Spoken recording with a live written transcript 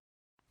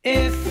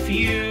If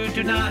you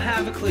do not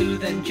have a clue,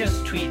 then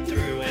just tweet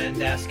through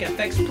and ask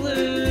FX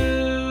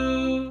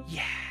Blue.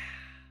 Yeah.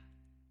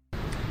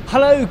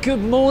 Hello,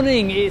 good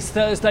morning. It's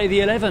Thursday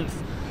the 11th.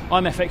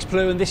 I'm FX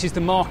Blue and this is the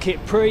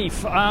market brief.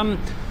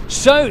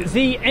 So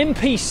the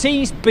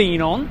MPC's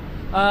been on.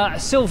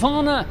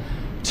 Silvana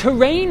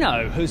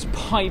Tirreno has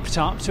piped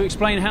up to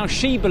explain how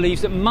she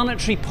believes that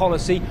monetary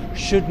policy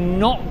should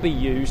not be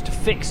used to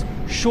fix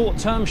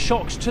short-term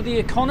shocks to the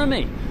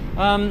economy.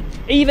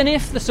 Even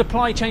if the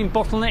supply chain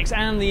bottlenecks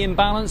and the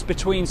imbalance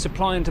between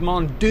supply and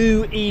demand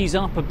do ease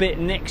up a bit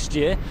next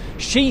year,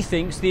 she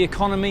thinks the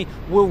economy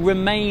will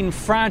remain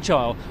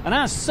fragile, and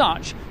as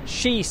such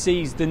she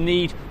sees the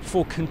need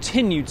for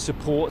continued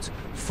support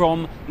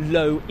from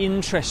low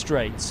interest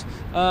rates.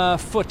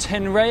 For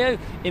Tenreo,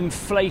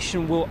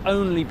 inflation will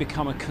only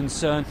become a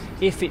concern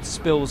if it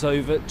spills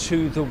over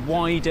to the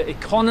wider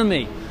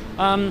economy.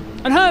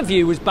 And her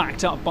view was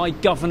backed up by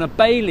Governor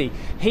Bailey.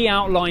 He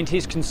outlined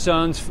his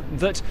concerns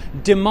that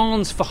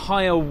demands for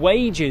higher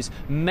wages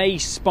may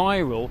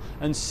spiral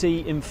and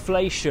see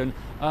inflation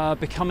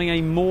becoming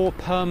a more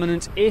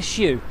permanent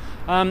issue.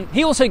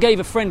 He also gave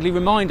a friendly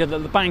reminder that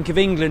the Bank of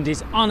England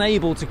is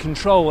unable to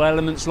control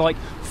elements like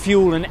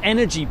fuel and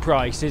energy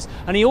prices,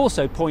 and he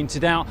also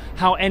pointed out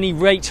how any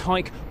rate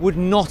hike would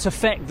not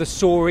affect the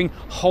soaring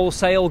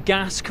wholesale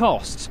gas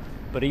costs.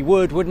 But he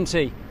would, wouldn't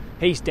he?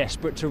 He's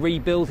desperate to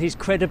rebuild his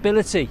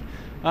credibility.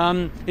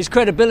 His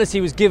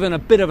credibility was given a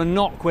bit of a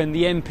knock when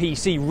the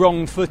MPC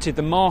wrong-footed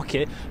the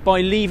market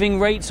by leaving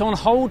rates on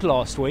hold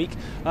last week.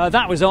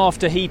 That was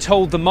after he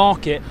told the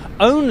market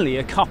only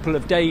a couple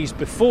of weeks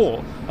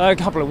before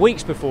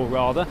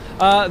rather,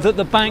 that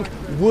the bank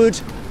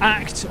would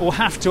act or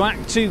have to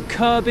act to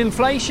curb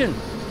inflation.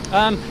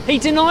 He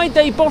denied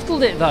they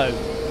bottled it though.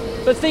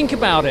 But think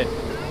about it.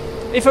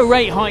 If a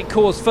rate hike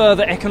caused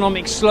further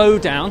economic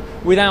slowdown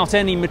without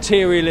any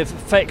material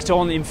effect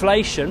on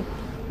inflation,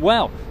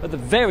 well, at the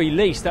very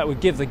least that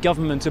would give the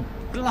government a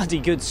bloody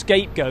good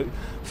scapegoat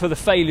for the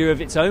failure of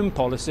its own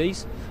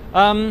policies.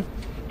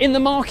 In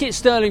the market,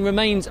 sterling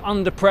remains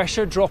under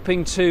pressure,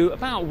 dropping to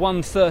about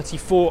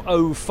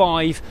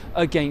 134.05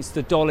 against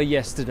the dollar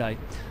yesterday.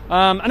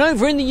 And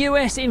over in the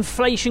US,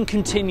 inflation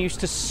continues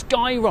to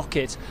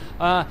skyrocket.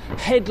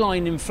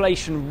 Headline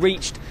inflation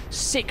reached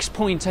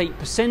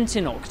 6.8%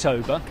 in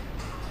October.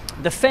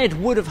 The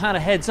Fed would have had a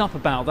heads up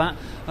about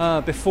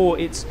that before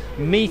its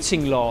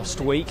meeting last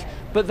week,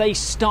 but they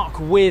stuck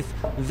with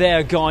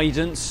their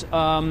guidance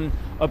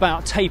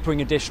about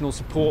tapering additional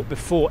support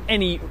before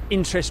any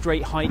interest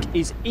rate hike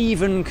is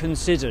even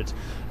considered.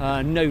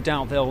 No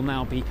doubt they'll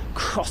now be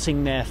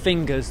crossing their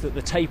fingers that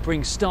the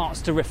tapering starts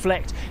to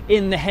reflect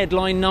in the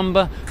headline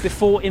number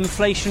before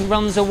inflation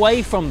runs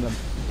away from them.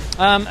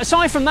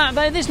 Aside from that,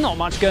 there's not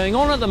much going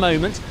on at the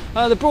moment.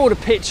 The broader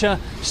picture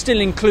still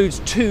includes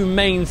two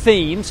main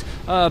themes.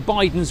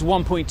 Biden's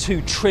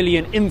 $1.2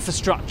 trillion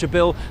infrastructure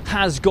bill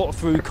has got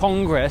through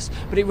Congress,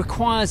 but it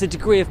requires a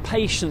degree of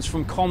patience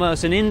from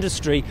commerce and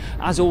industry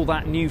as all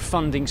that new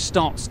funding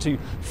starts to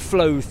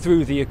flow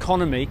through the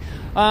economy.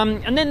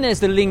 And then there's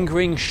the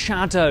lingering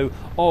shadow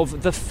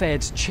of the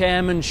Fed's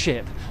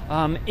chairmanship.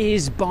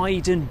 Is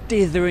Biden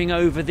dithering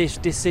over this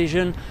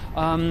decision,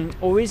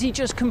 or is he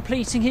just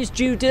completing his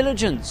due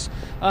diligence?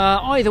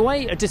 Either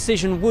way, a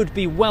decision would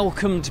be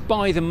welcomed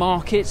by the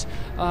market.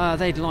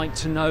 They'd like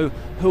to know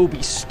who'll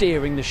be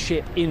steering the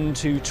ship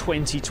into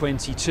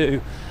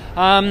 2022.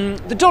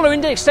 The dollar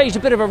index staged a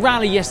bit of a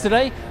rally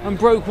yesterday and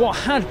broke what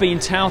had been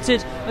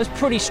touted as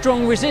pretty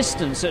strong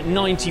resistance at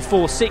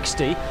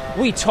 94.60.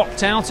 We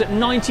topped out at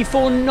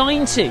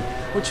 94.90,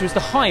 which was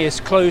the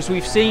highest close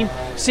we've seen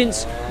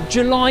since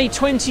July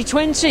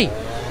 2020.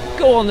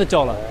 Go on the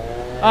dollar.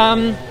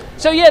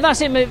 So yeah, that's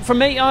it from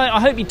me. I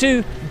hope you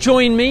do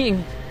join me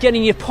in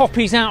getting your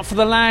poppies out for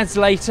the lads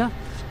later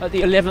at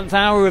the 11th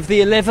hour of the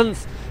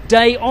 11th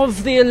day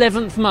of the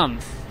 11th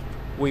month.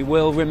 We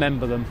will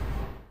remember them.